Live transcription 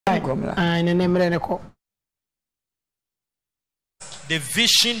The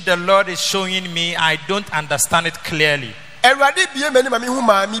vision the Lord is showing me, I don't understand it clearly. The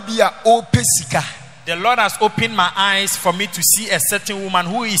Lord has opened my eyes for me to see a certain woman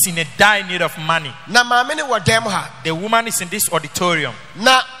who is in a dire need of money. The woman is in this auditorium.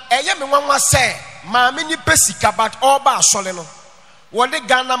 What the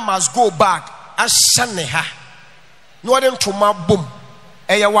Ghana must go back as Shaneha. No one to my boom.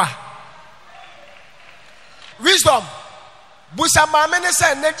 Eyawa. Wisdom. Busa mamene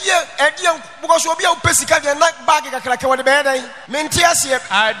say nedia because obi o pesika de na bag kakra what the bed.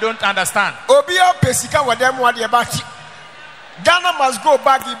 I don't understand. Obi o pesika what them what the back. Ghana must go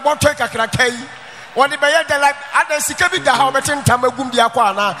back the bottle kakra kai. What the bed like ada sika bi da how betin tamagum dia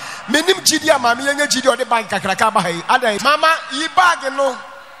kwa na menim gidi amame yenye gidi o de bank kakra ka ba hai ada mama yi bag no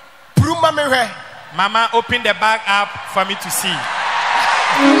pruma me hwe. Mama, open the bag up for me to see.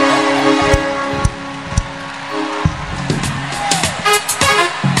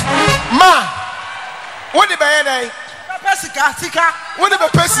 Ma, what the bed? Pesika. What the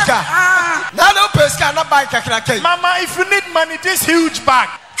pesika? Now no pesika, not buy kakra. Mama, if you need money, this huge bag.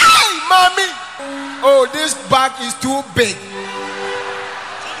 Hey, mommy. Oh, this bag is too big.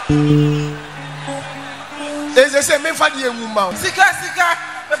 Is the same for the woman? Sika.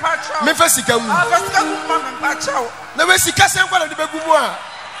 Me fasika mu. Fasika mu mama mpacha. Na we sika sen kwa de begumu a.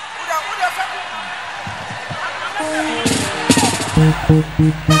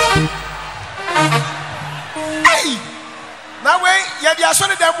 Hey! Na we ye dia so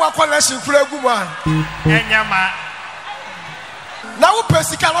ne dem akwa lesson kura gumu a. Enyama. Na wo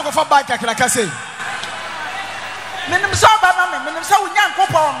pesika no ko fa bag kakra ka sei. Menim so baba me, menim so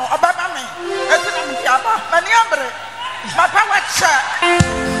nyankopon no obaba me. Ezi na me aba. Mani ambre. Papa wacha.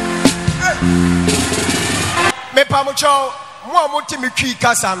 Me pamucho mo amuti me twi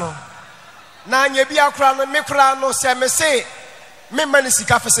kasa no. Na anya bi akra no me kra no se me se me mani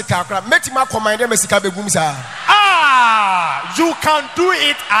sika fisika akra. Meti ma command me sika begum sa. Ah, you can do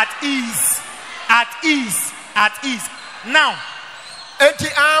it at ease. At ease. Now,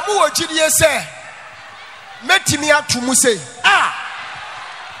 enti amu ogidie se meti mi atumu se. Ah.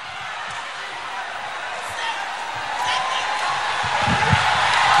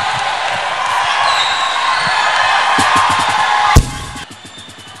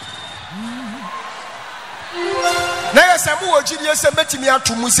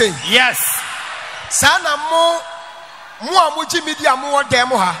 Yes. Sana mo amuji media mo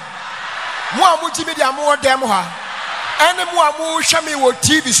demo ha. Mo amuji media mo demo ha. Ene mo amu hwame wo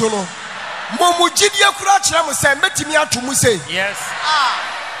TV so no. Mo mujidie kura kire mo se metimi atomu se. Yes.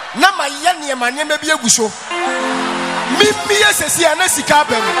 Na ma ye ne ma ne bi aguso. Mimi yesesi ana sika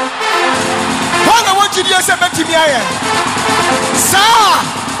bem. Wona wo jidie se metimi aye. Sa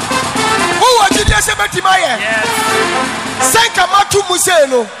who did you say about my yes? Sanka Matu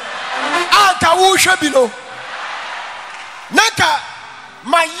Museno Anta Wushabino Naka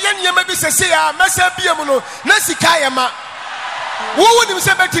my yen maybe say, Massa Biamuno, Nancy Kayama. Who would you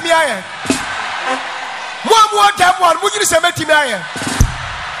say about me? One more time, one, would you say about me?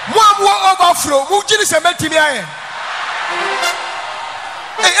 One more overflow, would you say about me?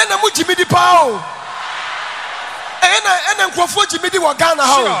 And a Mujimidi Pao. And then Jimmy Wagana.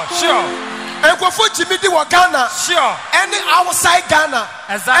 Sure. And Jimmy Wagana. Sure. Any outside Ghana.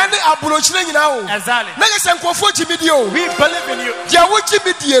 Any Aborigine now. Exactly. Next and Jimmy. We believe in you.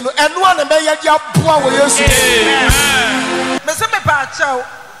 Jimmy and one and may have power. Mr. Pacho,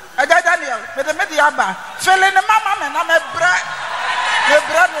 I got Daniel, with the Mediaba, filling the mama and I'm a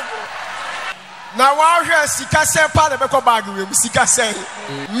brother. Now, I hear Sika say part of the bag with Sika say,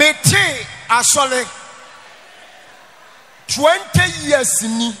 Mete Asole 20 years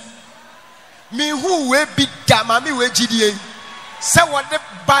in me who will be Gamami with GDA. Say what the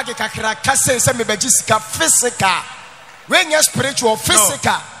bag Kakaka says, some Jessica physical. When you're spiritual,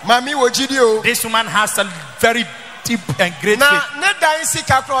 physical, Mammy with GDO. This woman has a very deep and great now, not dying sick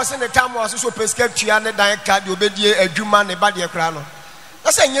across in the town was also prescribed and the dying card, you obey a human, a body, a crown.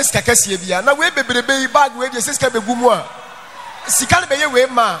 That's a yes, Kakassia. Now, we baby bag with your sister Begumwa. Sikana be we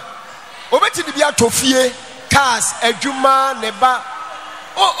ma. Obeti di bia tofie cars adwuma neba.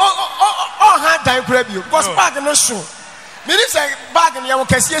 Oh hard time grab you. Because bag no so. Me say bag no ya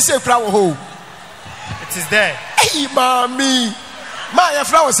kase say kra wo ho. It is there. Hey mami. Ma your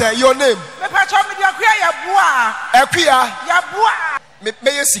flower say your name. Me pa cho me di akua ya boa. Akua ya boa.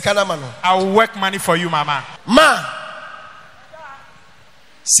 Me sikana ma no. I will work money for you mama. Ma.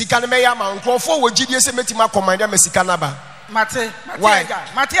 Sikana me ya ma nkofo wo gidie se metima command me sikana ba. Mate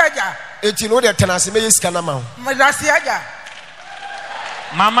aja. Eti no de tenase me sikana ma. Madasi aja.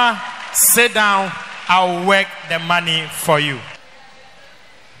 Mama, sit down. I'll work the money for you.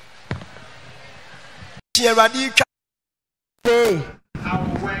 Hey,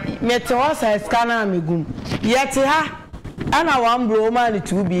 me to us a scanner me gum. Yet ha, and I want blow money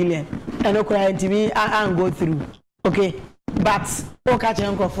 2 billion, and no crying to me and go through. Okay, but catch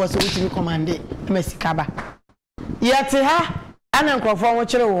uncle for so to be commanded, Messi Kaba. Yet ha, and uncle for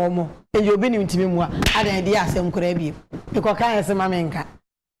what you're warm, and you've been to me more. I didn't idea some could be. The cocaine is a mamenka.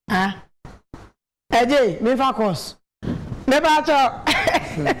 Ah, Eddie, me for course. Never at all.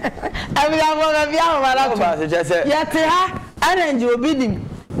 I will have one of you. Yet ha, and Angil Obinim.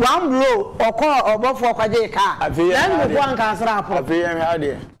 One blow or call or both for Kwaje car. Then one can slap. I pay him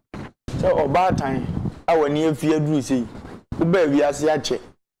idea. So about time, I will near fear Drusi. Baby, I see a check.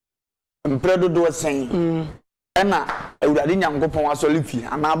 And Predo was saying, Emma, I would have didn't go for a solifi,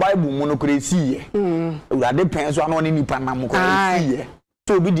 and my Bible monocracy. That depends on any Panama.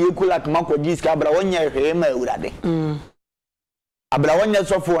 So be the equal like Marco Gisca, but 1 year, him, I would have. Abra 1 year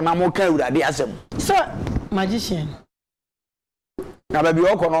so for an amoka would have. So, magician. Na baby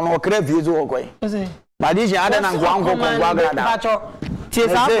oko no kra fie zo okoi ma di je ada na ngwanko konfo agrada bacho tie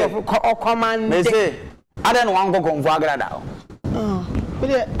sa o command me say ada na ngwanko konfo agrada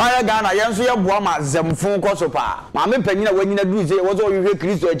aya Ghana yenso ye boa ma zemfun ko so pa ma me panyina wanyina du se wo zo hwe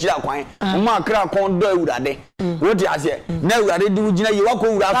Kristo akira kwan mo akra kon do awurade wo di ase na awurade di ugina ye wako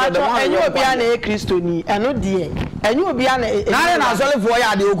wura so de mo enye obi a na Kristo ni eno de enye obi a na na asole fo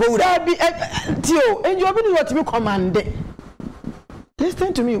ya de okowura tio enye obi ni wotimi command.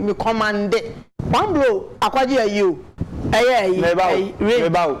 Listen to me, me command it. One blow, akwaji you.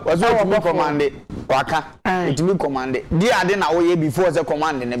 Meba, was what me command it. Waka, it me command it. Dear, I didn't know before the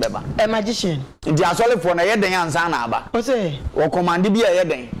command in Nebeba. A magician. The assault for a head and Sanaba. What's it? Or command be a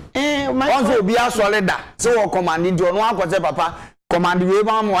head. One will be a solid. So, commanding to one was a papa. Command you,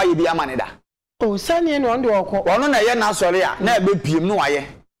 ma'am, why you be a manida. Oh, Sunny and one do one on a year now, sorry, never be no aye.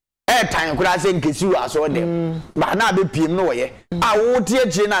 Time could I say Kisu as on them, but now be PM no way. I won't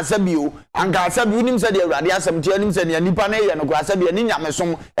teach you as a view, and got some union said the radia, some Chinese and Nipane and Grassabi and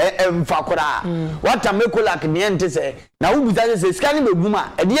Yamasum and Fakora. What a make like me and to say. Now, who does say scanning the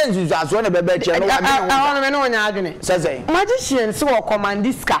woman at the end is as one of a better. I want to know an argument. Says a magician, so command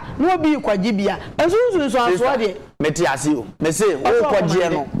this car, no be Quadibia, as soon as I saw it. Metiasio, they say, oh,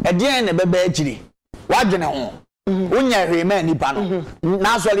 Quadiano, at the end of a better. What do you know? Unya remain ni pano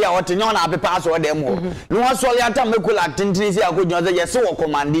na soli a wotenyo na apepa so dem ho no soli ata mekula tintini si akodnyo ze yes wo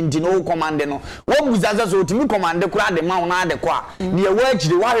command nti no command no wo buzaza so timi command kura de ma wona de kwa ne wo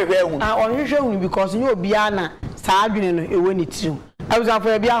akiri wa hwehwe hu onhwehwe hu because you obi ana saa adwene no ewo ni tiru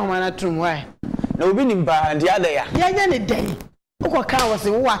abuzafo bia ahoma na trum why na obi ni mpa ndi ada ya nya ne dai ukoka wo se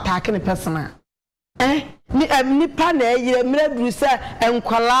wo attack ne personal ni pa na eyire mreduru se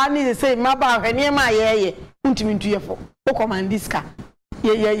enkwala ni se maba hwene ma yeye untimi ntuyefo o command this car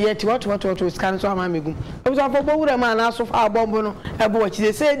ye ti what scan so ama megum e so afọ bowura ma na so fa bombo no e bo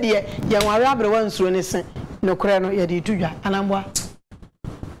chi se de ye nware abre wan suro ne se no kure no ye de tudwa anamboa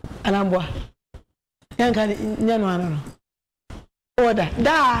yanka nya no ano order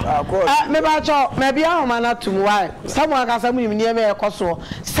da me ba cho me bia o ma na tum why someone ka samu ni me e koso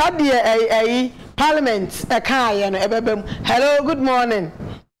sade parliament e kan ye no e bebem. Hello, good morning.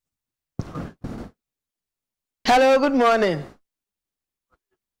 Hello, good morning.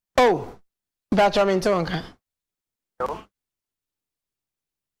 Oh, that's what I mean to unka.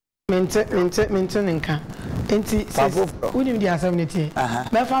 Minto ninka. Enti unim di assemblity.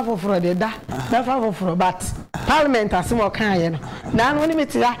 Me fa for de da. Me fa for but parliament asemo kan ye no. Na no ni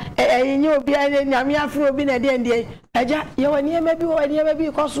metira enye obi nyame afro obi na de ndie. Eja ye wani e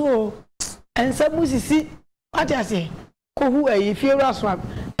bi koso o. Ensa musisi. What you say? Ko hu fiora swap.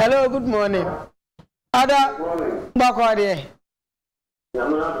 Hello, good morning. Ada bako de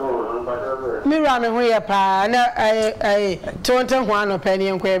mira me ho ye pa na tonte ho ano pa ni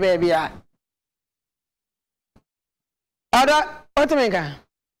enko e ba bia ada otimenka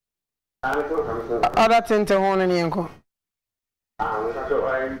ada tente ho no ni enko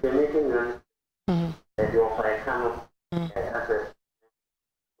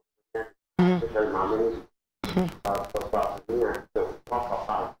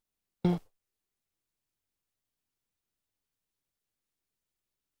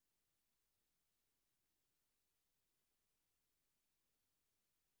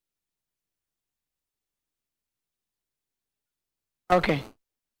Okay.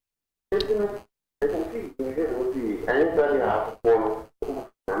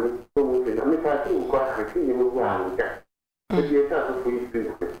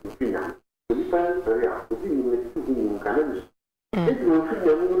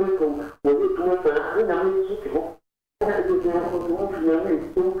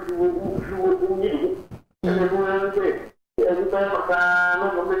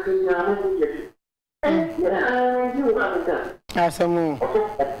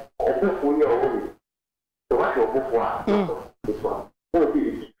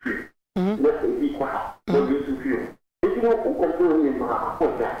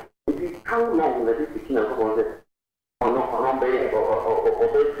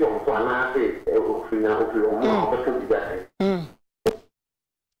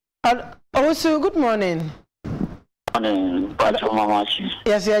 Also, good morning. Morning, Pacho Mamachi.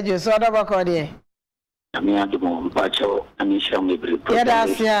 Yes, yes, so what about Cody? I mean, I do Pacho, and you shall be very proud. Yeah,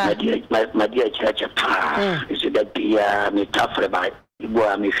 my dear church, is it that be me tough about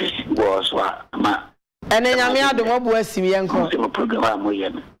boy, me fish was what, and then I mean, I don't want to see me uncle. Program, a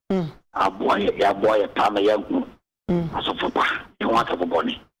boy, a palm, a young, as a papa, you want to have a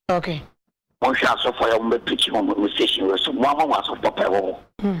bonnie. Okay. One shot of fire on the pitching on the station was some one was of papa.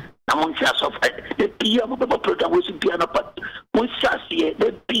 Among shots of the Pia program was in piano, but we shall see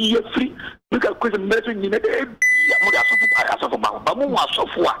the Pia free. You can quit a measuring in a day. As of about Bamu so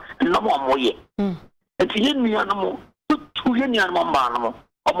far, and no more yet. And to hear me animal, to hear me animal,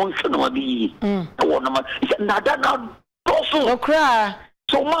 among should be a woman. It's another now. Also, cry.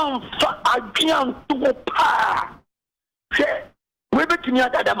 So, man, I can't do a pa. We bet me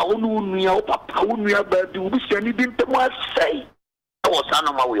that I'm only a papa, only a bird, you wish anything to what say. I was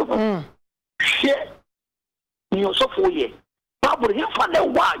animal will. Share you so for ye. Probably you find out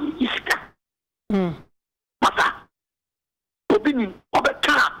why you is. Mata Obinim, of a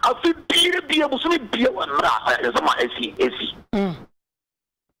car, I feel be able to be a one as a man.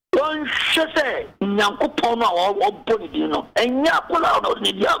 One should say, Yanko Pona or Bonidino, and Yakola or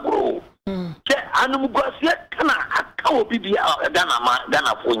Nidiagro. Animal grass yet can be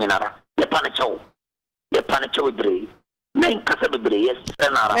Dana Funara, the Panacho Bray, main Casabray, yes,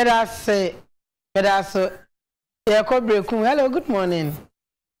 let us say, hello, good morning.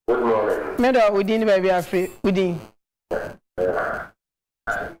 Good morning. Meadow, we didn't baby afraid, we didn't.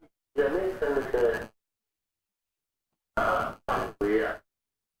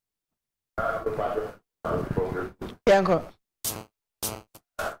 Yanko.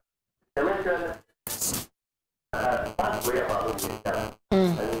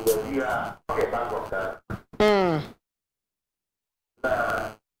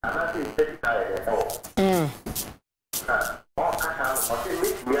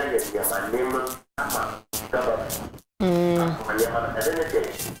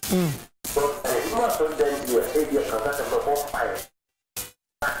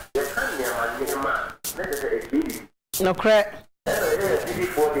 No crack.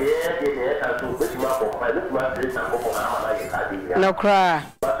 No cry.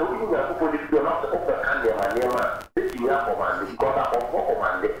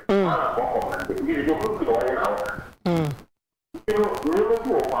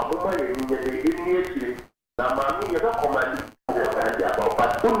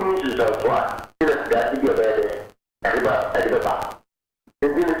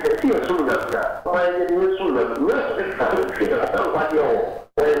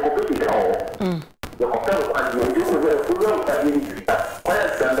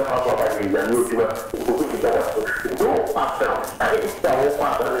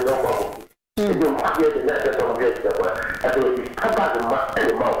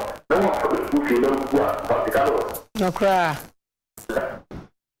 No cry.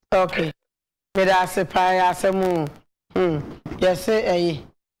 Okay. But I say pie as a moon. Yes, say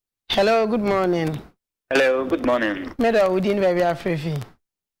hello, good morning. Hello, good morning. Meadow, we didn't baby afraid.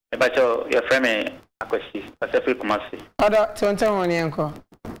 But your friend, I question, I say, Kumasi. Other 21 uncle.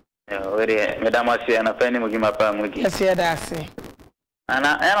 Madame, I say, and a penny will give my palm. Yes, yeah, that's it. And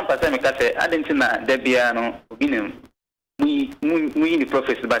I am Pasamic, I didn't know Debiano, Obinim. We the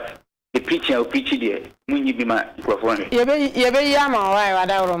prophecy, but the preaching will preach it. We be my microphone. You be Yama, why?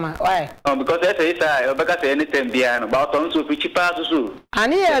 Oh, because that's a because anything beyond about on so preach passes. I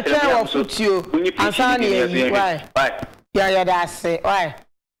need a trail of foot you. Why? Yeah, that's it. Why?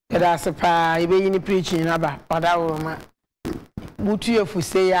 That's a pa, you be in preaching about that woman. Would you for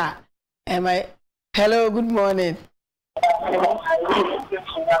say, yeah? Am I? Hello, good morning.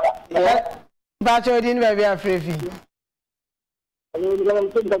 But you didn't baby afraid. Me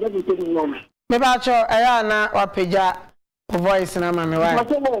bacho ayana wapeja voice na mama wa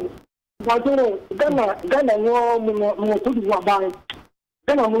Gana no mo tudu wa ba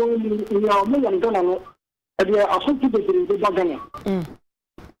Gana mo ya mo ya Gana no e dey asunti de ba Gana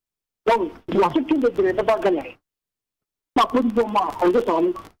you asunti de ba Gana ma ko do ma on de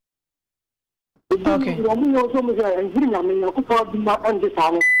sami okay mo yo so mo je en na me ko ko di ma on de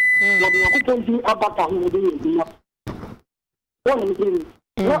sami mo di ko di abata mo de di ma wọ́n ní kíni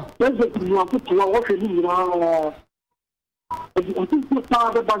wọ́n ṣe ìlú àkókò wọ́n ṣe ní ìlànà ọ̀tún tí pa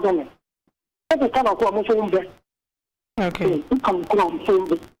abẹ́ bá jọ̀nà wọ́n kò kánà kó ọmọ sóhun bẹ́ ó kàn kó ọmọ sóhun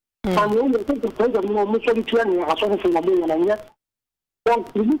bẹ́ àmì ó yẹ kó kò tẹ́ ìjọba ọmọ sóhun tí ẹni àṣọ́fún fún ọmọ ìyẹn yẹn wọ́n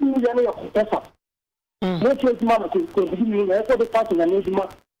ìlú tí wọ́n yẹ ní ẹ̀kọ́ tẹ́sà wọ́n ti ẹ̀dùnmá nà kò ìdí mi rẹ̀ ẹ̀kọ́ tó pàṣẹ nà ní ẹ̀dùnmá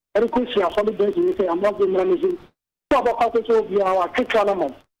ẹ̀rí kó ṣe àṣọ́lé bẹ́ẹ̀ sì ní sẹ́ àmọ́ ọgbẹ́ mìíràn ní sí tí wọ́n bọ́ ká tó tó bí àwọn akékeré náà mọ̀.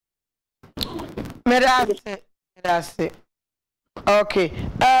 Mẹ́rẹ́ okay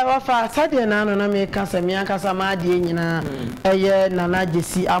wafa sade na no na me kasa me akasa ma de nyina eye nana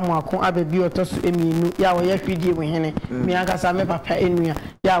jesi amoako ababi otoso eminu ya wo ye hwidie wo hene me akasa me papa enua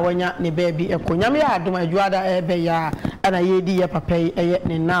ya wonya ne baabi ekonya me ya adom adwada ebe ya ana ye di ye papa eye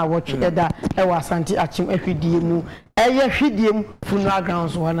ne na wotwe eda e wa asante achim ahwidie mu eye hwidie mu funu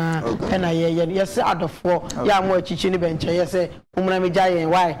grounds wana na ye se adofo ya mo achichi ne benche ye se umra me gya yen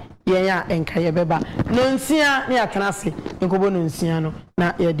why yen ya enka ye beba no nsia ne akanase nkobo no nsia no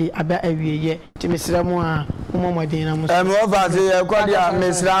na ye di aba awieye timisira mu a umomodin na muso me ofaze ye kwadia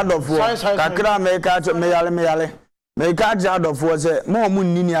mesira adofo kakra me ka me yale me ka ja adofo se mo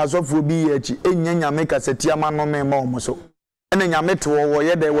nni asofo bi ye achi enya nyame kaseti ama no me mo so ena nyame to wo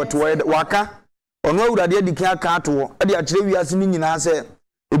ye de woto ye waka ono awurade adiki aka ato ade akire wiase ni nyina se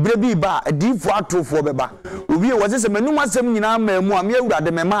ebire bi ba adifo atofo beba obi wo se manum asem nyina ma mu am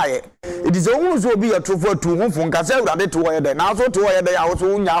awurade me maaye edize ohun so obi atofo atu hu fun ka se awurade to wo ye de na so to wo ye de ya wo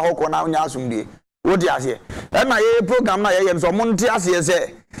so nya hoko na nya asumdie wodi ase na ye program na ye so mo nti ase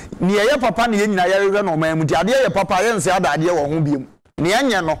se ni ye papa ne ye nyina ye hwe no ma mu ti ade ye papa ye nse adade wo ho biem ni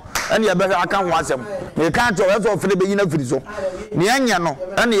enye no ene ye be aka ho asem me ka to we so fere be nyina firi so ni enye no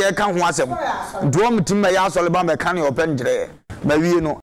ene ye ka ho asem do mtima ya asole ba me ka ne open jire ma wie no